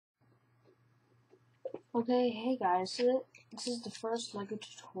Okay, hey guys, so this is the first LEGO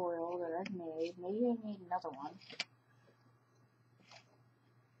tutorial that I've made. Maybe I made another one.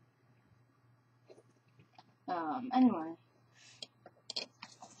 Anyway,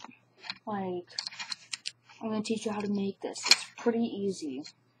 I'm gonna teach you how to make this. It's pretty easy.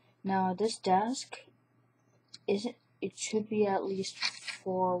 Now, this desk it should be at least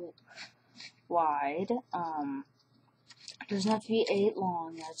 4 wide. It doesn't have to be 8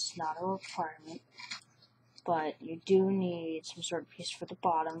 long, that's not a requirement. But you do need some sort of piece for the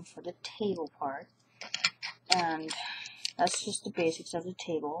bottom, for the table part. And that's just the basics of the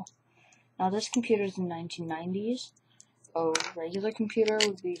table. Now, this computer is in the 1990s. A regular computer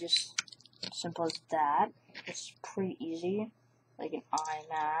would be just simple as that. It's pretty easy, like an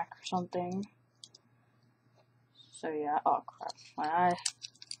iMac or something. So yeah, oh crap, my eye.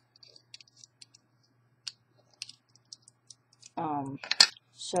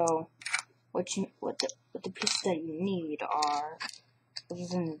 So what the pieces that you need are, other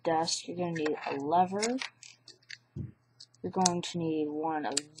than the desk, you're gonna need a lever. You're going to need one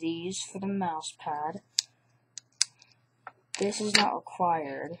of these for the mouse pad. This is not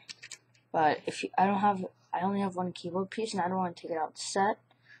required, but I only have one keyboard piece and I don't want to take it out the set,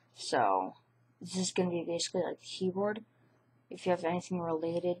 so this is going to be basically like a keyboard. If you have anything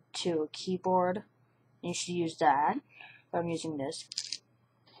related to a keyboard, you should use that, but I'm using this.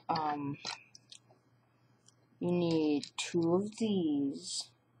 You need 2 of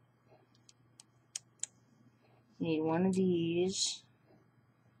these. You need 1 of these.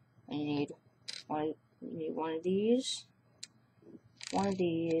 And you need one of these. 1 of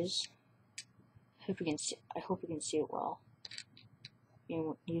these. I hope you can see it well.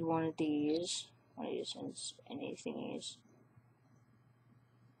 You need 1 of these. 1 of these and anything these.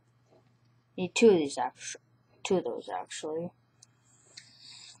 You need 2 of these actually. 2 of those actually.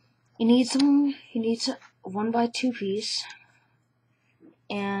 You need some 1x2 piece,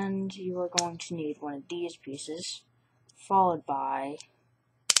 and you are going to need 1 of these pieces, followed by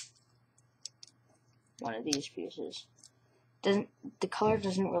 1 of these pieces. The color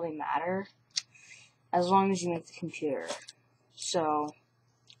doesn't really matter as long as you make the computer. So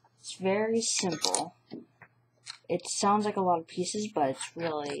it's very simple. It sounds like a lot of pieces, but it's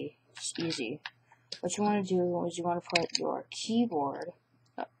really just easy. What you want to do is you want to put your keyboard.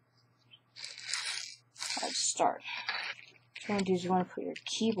 Let's start. What you want to do is you want to put your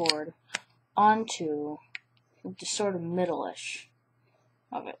keyboard onto the sort of middle-ish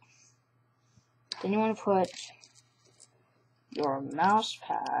of it. Then you want to put your mouse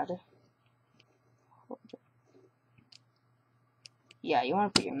pad. Yeah, you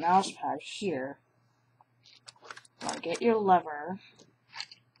want to put your mouse pad here. You want to get your lever.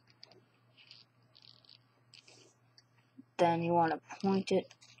 Then you want to point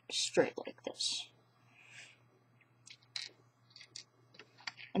it straight like this.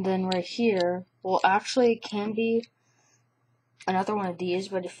 And then right here, well, actually it can be another one of these,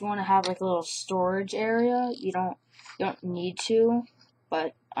 but if you want to have like a little storage area, you don't need to,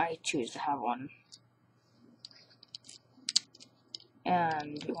 but I choose to have one.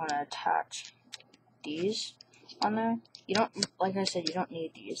 And you want to attach these on there. You don't, like I said, you don't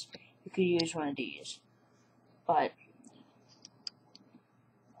need these. You could use one of these, but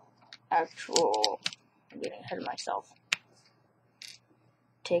I'm getting ahead of myself.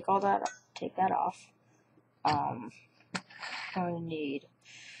 Take that off. You're going to need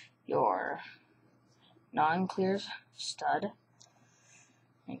your non-clear stud.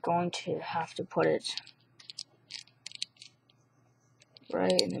 You're going to have to put it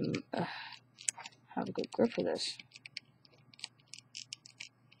right in the, have a good grip for this.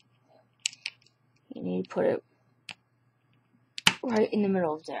 You need to put it right in the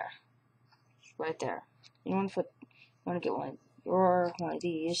middle of there. Right there. You want to get one of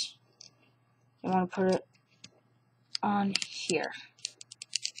these. You want to put it on here.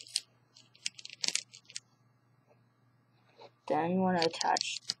 Then you want to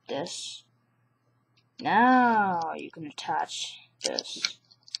attach this. Now you can attach this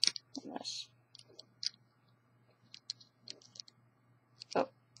and this. Oh,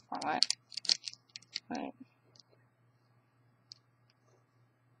 alright. Right.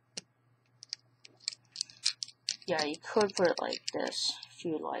 Yeah, you could put it like this if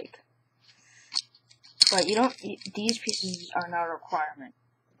you like. But you don't, these pieces are not a requirement.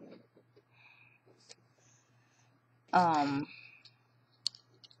 Oh,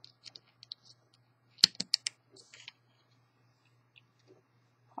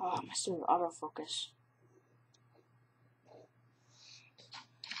 my stupid autofocus.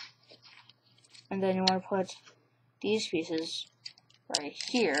 And then you want to put these pieces right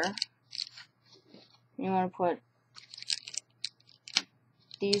here. you want to put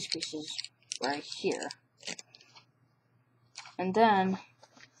these pieces right here. And then,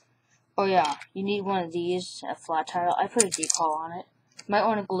 oh yeah, you need one of these, a flat tile. I put a decal on it. You might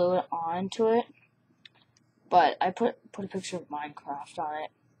want to glue it onto it, but I put a picture of Minecraft on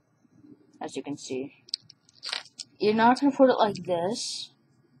it, as you can see. You're not going to put it like this.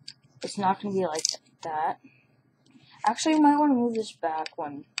 It's not going to be like that. Actually, you might want to move this back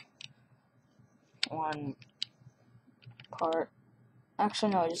one part.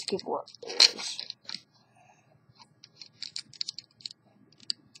 Actually, no, just keep what it is.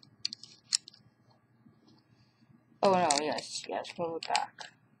 Oh no, yes, move it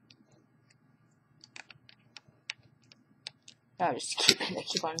back. No, just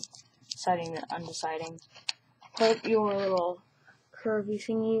keep on undeciding. Put your little curvy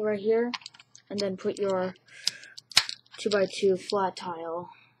thingy right here, and then put your 2x2 flat tile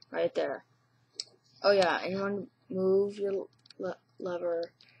right there. Oh yeah, and you want to move your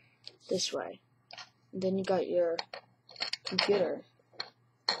lever this way. And then you got your computer.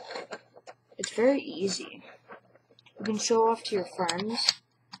 It's very easy. You can show off to your friends,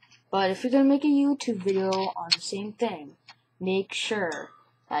 but if you're gonna make a YouTube video on the same thing, make sure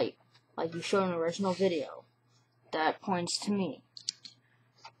that, like you show an original video that points to me.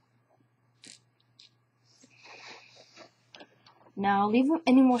 Now leave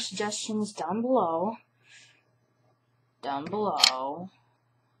any more suggestions down below.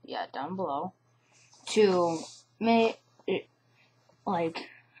 Yeah, down below. To make it, like,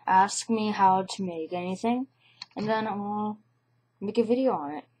 ask me how to make anything, and then I'll make a video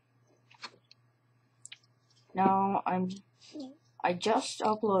on it. Now I just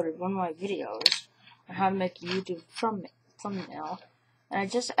uploaded one of my videos on how to make a YouTube thumbnail, and I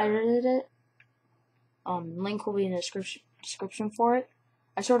just edited it. Link will be in the description for it.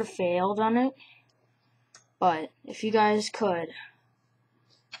 I sort of failed on it, but if you guys could,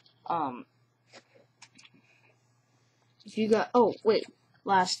 if you got, oh wait,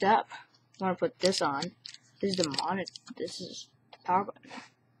 last step. I want to put this on. This is the monitor. This is the power button.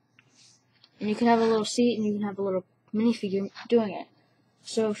 And you can have a little seat, and you can have a little minifigure doing it.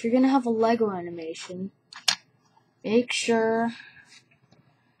 So if you're gonna have a Lego animation, make sure,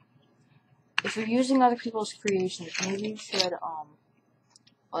 if you're using other people's creations, maybe you should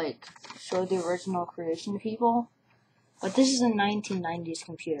like show the original creation to people. But this is a 1990s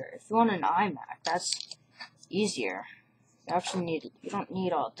computer. If you want an iMac, that's easier. You don't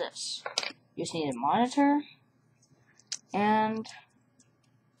need all this. You just need a monitor, and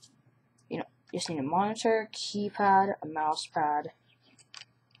you just need a monitor, keypad, a mouse pad,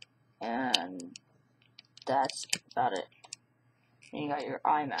 and that's about it. And you got your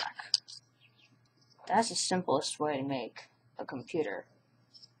iMac. That's the simplest way to make a computer.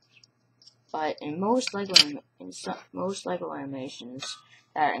 But in most Lego animations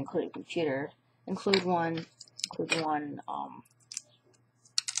that include a computer, include one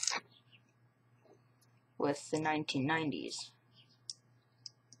with the 1990s.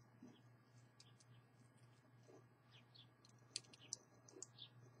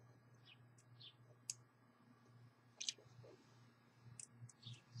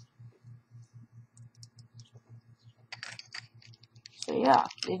 So yeah,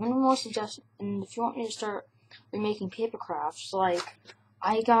 leave any more suggestions, and if you want me to start remaking paper crafts, like,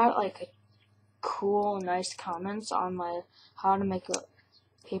 I got like a cool, nice comments on my how to make a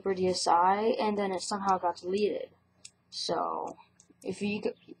paper DSI, and then it somehow got deleted. So if you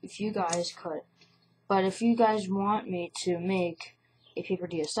guys could, but if you guys want me to make a paper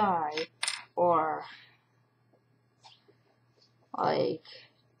DSI or like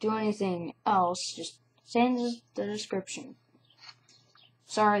do anything else, just say in the description.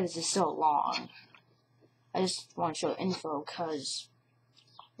 Sorry this is so long. I just want to show info, because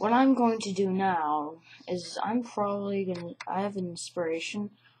what I'm going to do now is I have an inspiration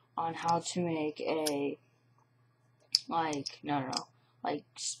on how to make a,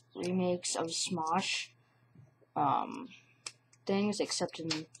 remakes of Smosh, things, except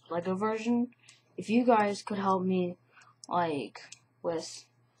in Lego version. If you guys could help me, with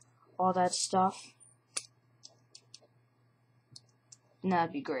all that stuff,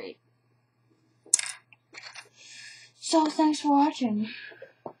 that'd be great. So, thanks for watching.